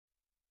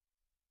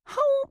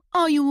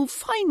"Are you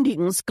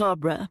finding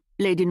Scarborough,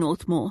 Lady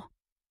Northmore?"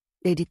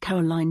 Lady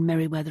Caroline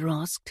Merryweather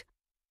asked.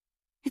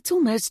 "It's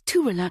almost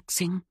too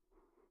relaxing."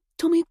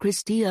 Tommy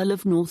Christie, Earl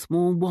of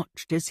Northmore,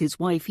 watched as his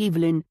wife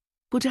Evelyn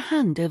put a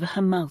hand over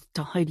her mouth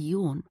to hide a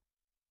yawn.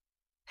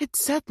 "It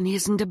certainly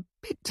isn't a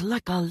bit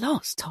like our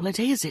last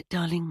holiday, is it,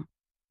 darling?"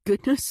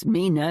 "Goodness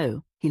me,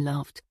 no," he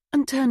laughed,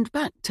 and turned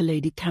back to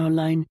Lady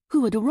Caroline,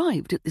 who had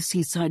arrived at the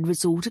seaside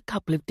resort a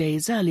couple of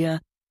days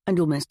earlier and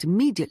almost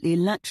immediately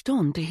latched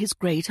on to his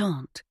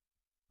great-aunt.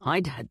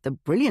 "I'd had the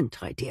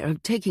brilliant idea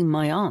of taking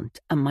my aunt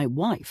and my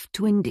wife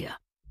to India."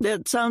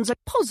 "That sounds a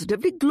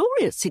positively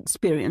glorious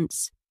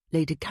experience."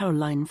 Lady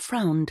Caroline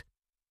frowned.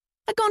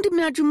 "I can't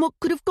imagine what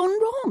could have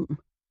gone wrong."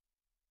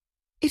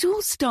 "It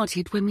all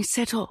started when we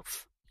set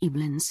off,"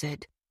 Evelyn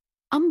said.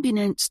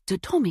 "Unbeknownst to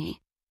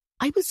Tommy,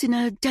 I was in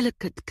a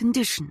delicate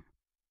condition."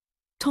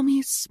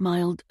 Tommy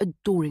smiled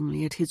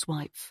adoringly at his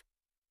wife.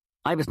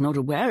 "I was not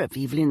aware of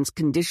Evelyn's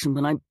condition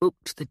when I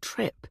booked the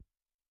trip.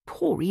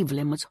 Poor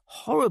Evelyn was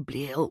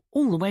horribly ill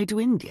all the way to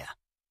India."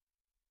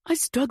 "I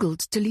struggled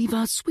to leave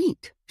our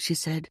suite," she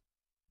said,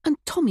 and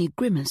Tommy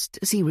grimaced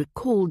as he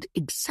recalled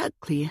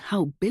exactly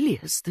how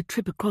bilious the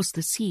trip across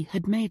the sea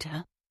had made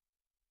her.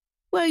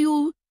 "Were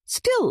you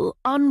still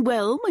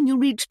unwell when you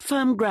reached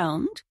firm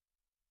ground?"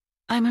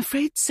 "I'm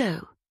afraid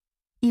so."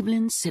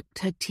 Evelyn sipped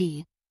her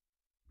tea.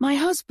 "My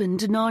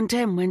husband and Aunt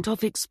Em went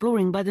off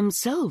exploring by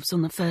themselves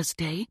on the first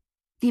day,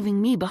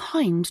 leaving me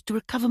behind to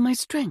recover my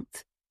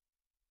strength.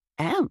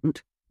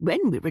 And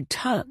when we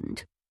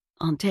returned,"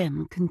 Aunt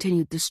Em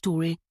continued the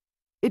story,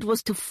 "it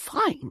was to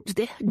find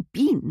there had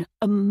been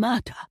a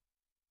murder,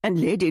 and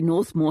Lady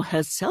Northmore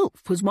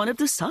herself was one of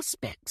the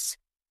suspects."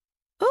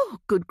 "Oh,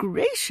 good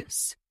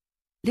gracious!"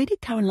 Lady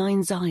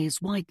Caroline's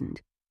eyes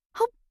widened.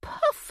 "How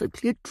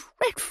perfectly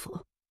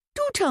dreadful!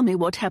 Do tell me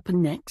what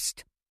happened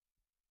next."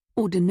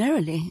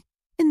 "Ordinarily,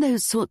 in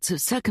those sorts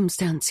of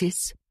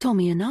circumstances,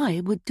 Tommy and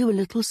I would do a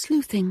little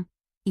sleuthing,"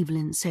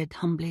 Evelyn said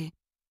humbly.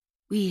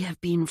 "We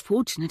have been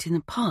fortunate in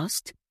the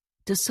past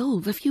to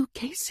solve a few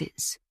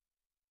cases."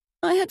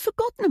 "I had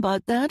forgotten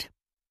about that."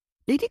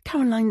 Lady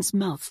Caroline's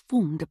mouth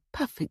formed a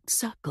perfect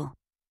circle.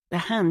 The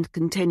hand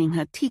containing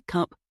her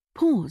teacup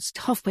paused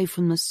halfway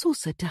from the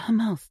saucer to her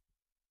mouth.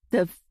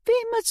 "The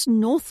famous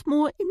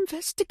Northmore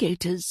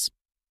investigators.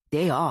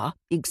 They are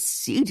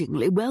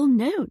exceedingly well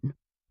known,"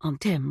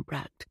 Aunt Em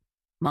bragged.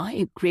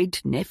 "My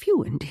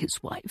great-nephew and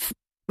his wife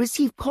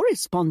receive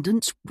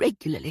correspondence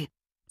regularly,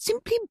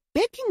 simply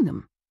begging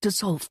them to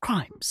solve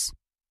crimes."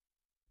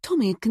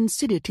 Tommy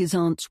considered his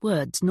aunt's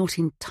words not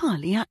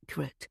entirely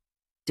accurate.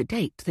 To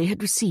date, they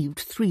had received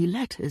 3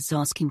 letters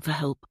asking for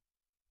help.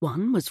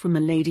 One was from a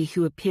lady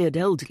who appeared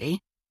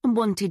elderly and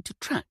wanted to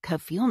track her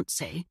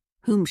fiancé,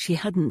 whom she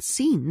hadn't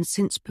seen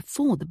since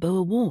before the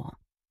Boer War.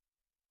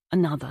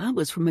 Another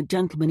was from a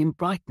gentleman in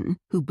Brighton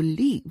who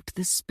believed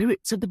the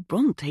spirits of the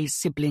Bronte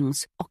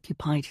siblings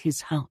occupied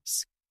his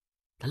house.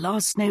 The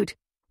last note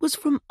was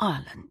from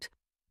Ireland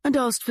and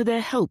asked for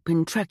their help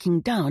in tracking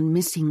down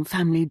missing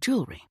family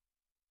jewellery.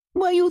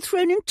 "Were you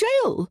thrown in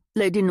jail,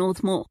 Lady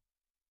Northmore?"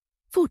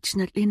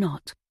 "Fortunately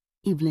not."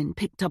 Evelyn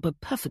picked up a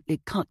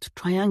perfectly cut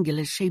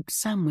triangular-shaped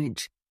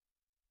sandwich.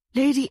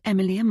 "Lady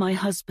Emily and my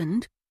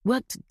husband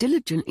worked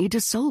diligently to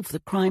solve the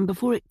crime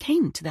before it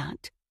came to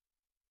that."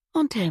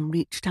 Aunt Em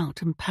reached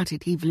out and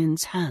patted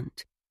Evelyn's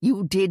hand.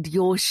 "You did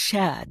your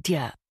share,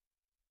 dear."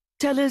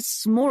 "Tell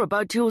us more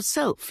about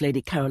yourself,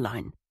 Lady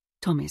Caroline,"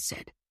 Tommy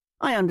said.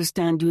 "I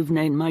understand you've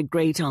known my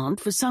great-aunt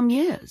for some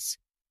years."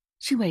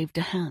 She waved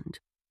a hand.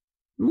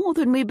 "More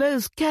than we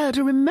both care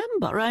to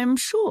remember, I am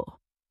sure."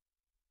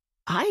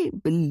 "I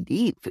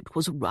believe it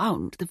was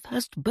around the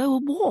First Boer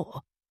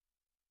War."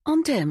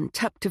 Aunt Em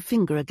tapped a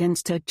finger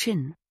against her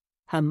chin.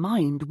 Her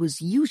mind was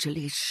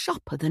usually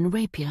sharper than a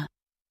rapier,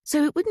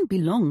 so it wouldn't be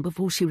long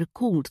before she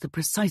recalled the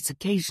precise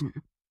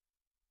occasion.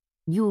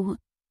 "You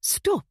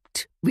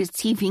stopped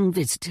receiving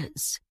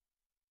visitors."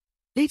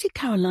 Lady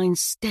Caroline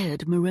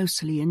stared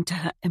morosely into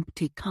her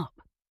empty cup.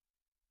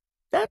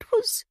 "That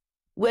was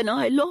when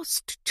I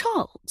lost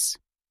Charles."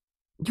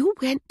 "You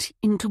went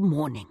into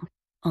mourning,"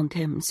 Aunt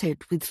Em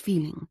said with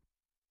feeling.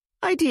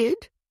 "I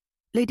did."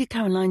 Lady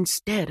Caroline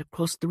stared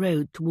across the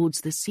road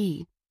towards the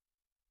sea.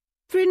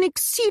 "For an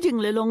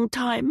exceedingly long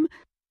time,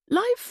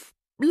 life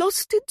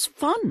lost its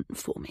fun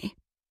for me.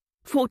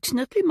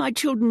 Fortunately, my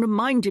children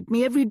reminded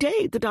me every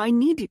day that I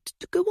needed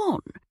to go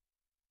on."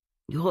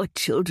 "Your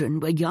children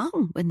were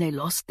young when they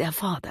lost their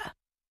father,"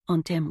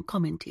 Aunt Em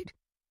commented,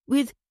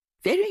 "with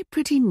very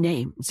pretty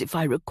names, if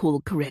I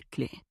recall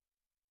correctly."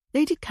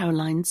 Lady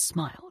Caroline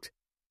smiled.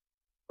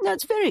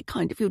 "That's very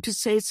kind of you to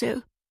say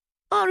so.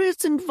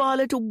 Iris and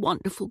Violet are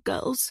wonderful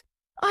girls.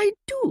 I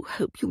do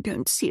hope you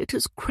don't see it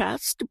as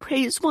crass to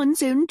praise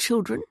one's own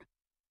children.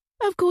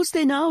 Of course,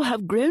 they now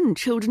have grown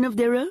children of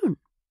their own,